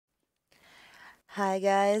Hi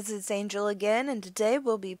guys, it's Angel again, and today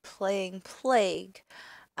we'll be playing Plague.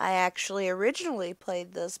 I actually originally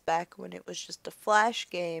played this back when it was just a flash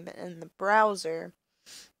game in the browser,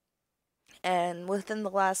 and within the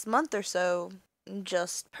last month or so,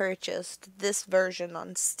 just purchased this version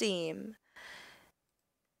on Steam.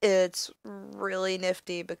 It's really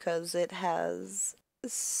nifty because it has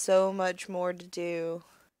so much more to do.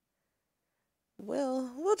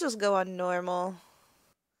 We'll just go on normal.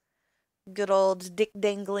 Good old Dick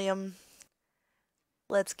Danglium.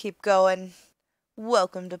 Let's keep going.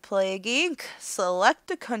 Welcome to Plague Inc.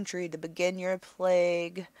 Select a country to begin your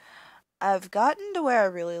plague. I've gotten to where I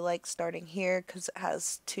really like starting here because it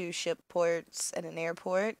has two ship ports and an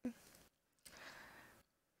airport.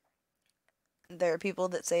 There are people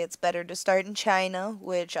that say it's better to start in China,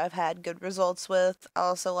 which I've had good results with. I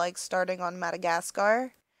also like starting on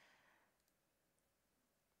Madagascar.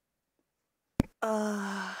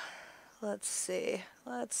 Uh, let's see.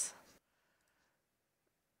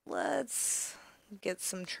 Let's get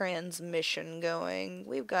some transmission going.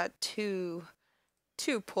 We've got two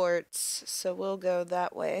ports, so we'll go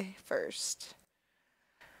that way first.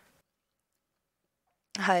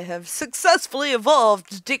 I have successfully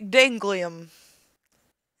evolved Dick Danglium.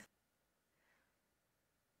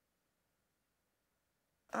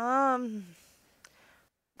 Um,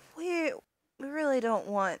 we really don't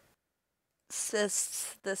want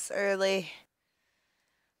cysts this early.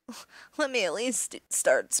 Let me at least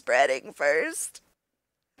start spreading first.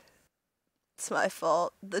 It's my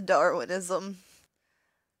fault. The Darwinism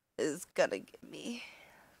is gonna get me.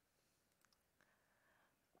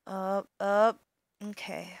 Up.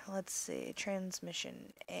 Okay, let's see.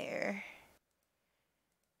 Transmission air.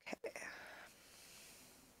 Okay.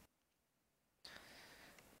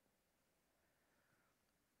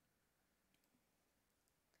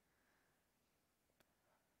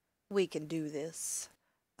 We can do this.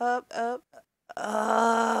 Up.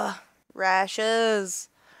 Rashes.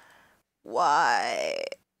 Why?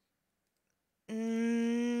 I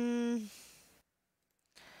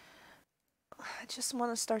just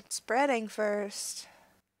want to start spreading first.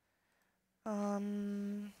 We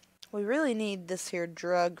really need this here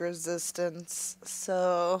drug resistance,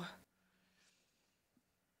 so...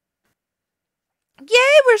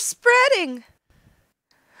 Yay, we're spreading!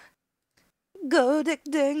 Go, Dick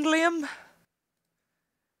Danglium!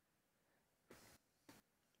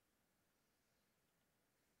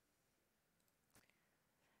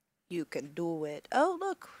 You can do it. Oh,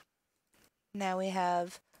 look. Now we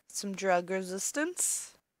have some drug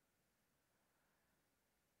resistance.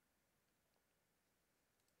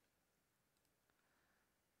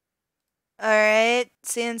 Alright,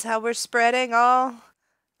 seeing as how we're spreading, I'll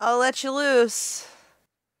let you loose.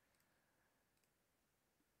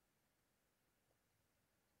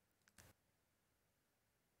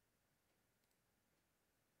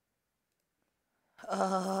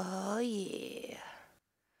 Oh, yeah.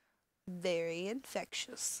 Very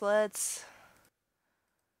infectious. Let's...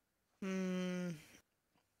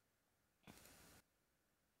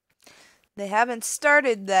 They haven't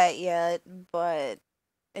started that yet, but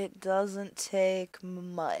it doesn't take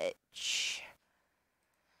much.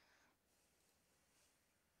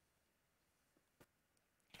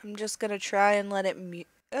 I'm just gonna try and let it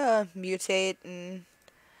mutate and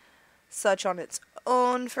such on its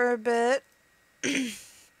own for a bit.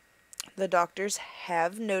 The doctors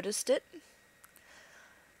have noticed it.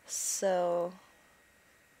 So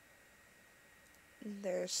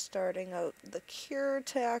they're starting out the cure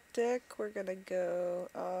tactic. We're gonna go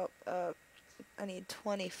up. I need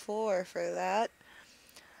 24 for that.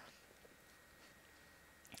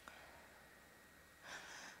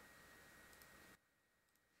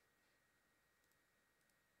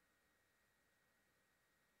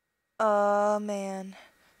 Oh man.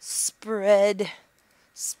 Spread.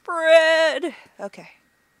 Okay.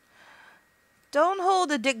 Don't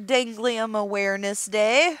hold a Dick Danglium Awareness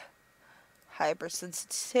Day.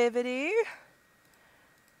 Hypersensitivity.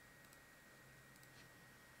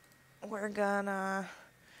 We're gonna...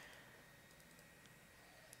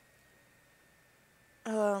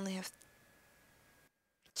 Oh, I only have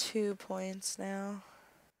 2 points now.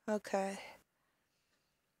 Okay.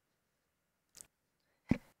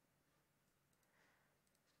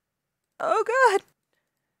 Oh god!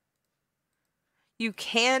 You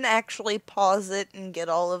can actually pause it and get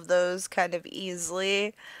all of those kind of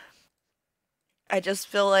easily. I just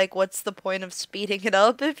feel like what's the point of speeding it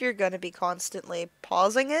up if you're gonna be constantly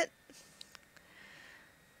pausing it?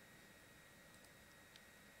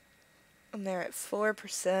 And they're at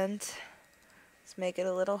 4%. Let's make it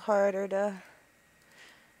a little harder to...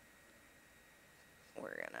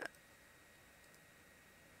 We're gonna...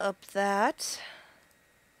 up that.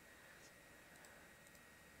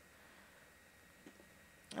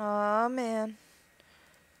 Aw, man.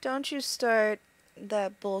 Don't you start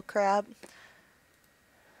that bullcrap.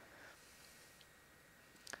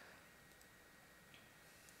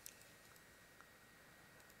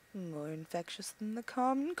 More infectious than the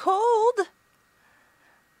common cold.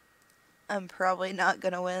 I'm probably not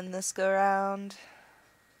gonna win this go round.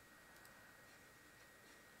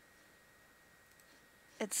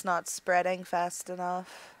 It's not spreading fast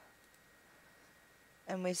enough.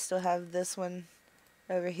 And we still have this one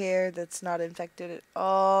over here that's not infected at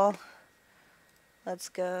all. Let's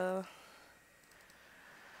go.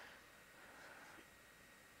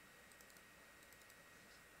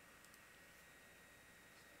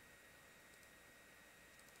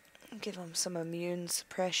 Give him some immune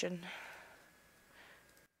suppression.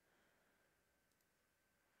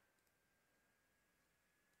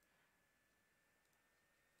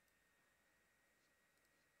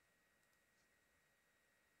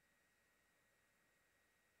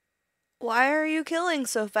 Why are you killing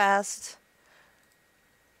so fast?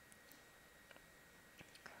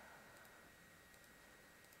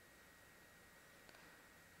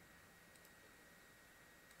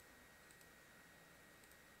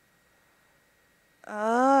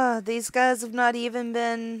 These guys have not even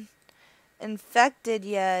been infected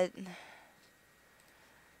yet.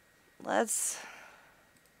 Let's...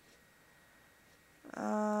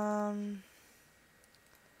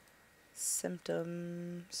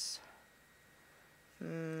 Symptoms...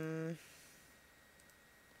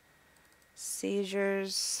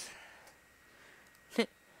 Seizures...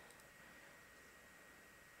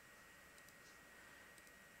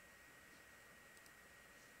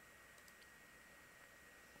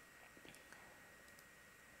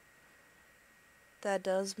 That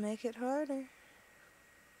does make it harder.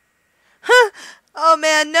 Huh! Oh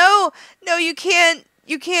man, no! No, you can't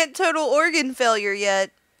total organ failure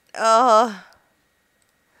yet.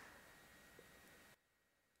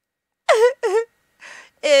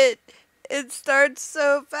 It starts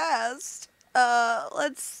so fast.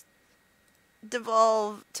 Let's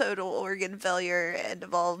devolve total organ failure and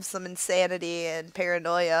devolve some insanity and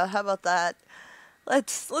paranoia. How about that?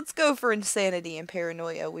 Let's go for insanity and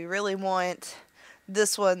paranoia. We really want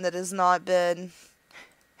this one that has not been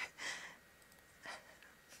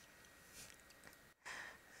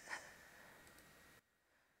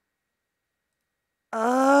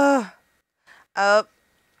oh,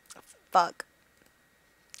 fuck.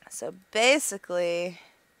 So basically,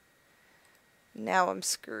 now I'm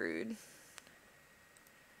screwed.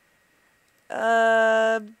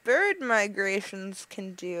 Bird migrations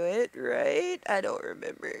can do it, right? I don't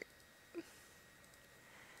remember.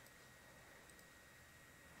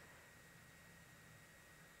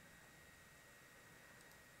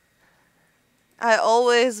 I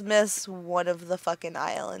always miss one of the fucking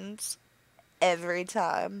islands. Every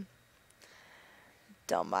time.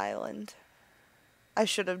 Dumb island. I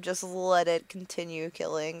should have just let it continue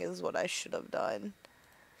killing is what I should have done.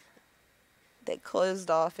 They closed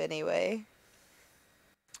off anyway.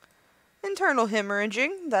 Internal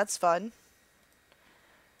hemorrhaging, that's fun.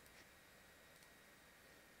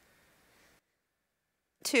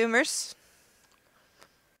 Tumors.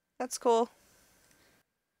 That's cool.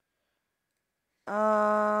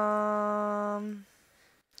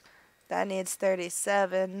 That needs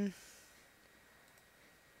 37.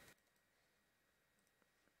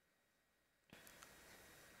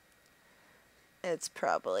 It's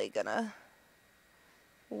probably gonna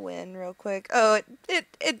win real quick. Oh,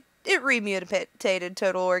 it remutated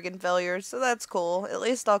total organ failure, so that's cool. At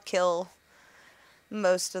least I'll kill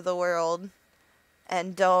most of the world.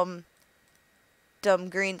 And dumb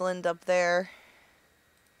Greenland up there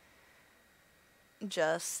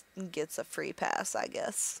just gets a free pass, I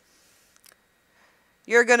guess.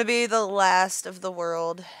 You're gonna be the last of the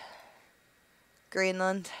world,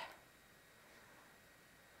 Greenland.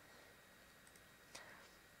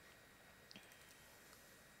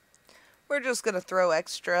 We're just gonna throw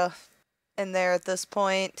extra in there at this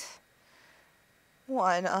point.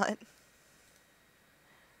 Why not?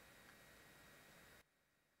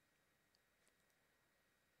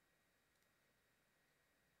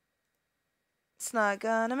 It's not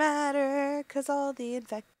gonna matter, 'cause all the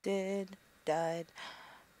infected died.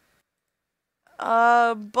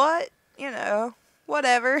 But, you know,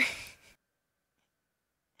 whatever.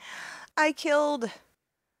 I killed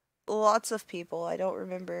lots of people, I don't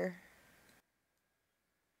remember.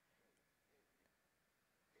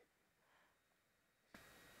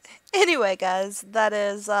 Anyway, guys, that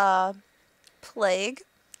is, Plague.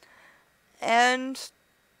 And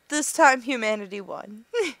this time humanity won.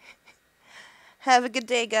 Have a good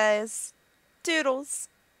day, guys. Toodles.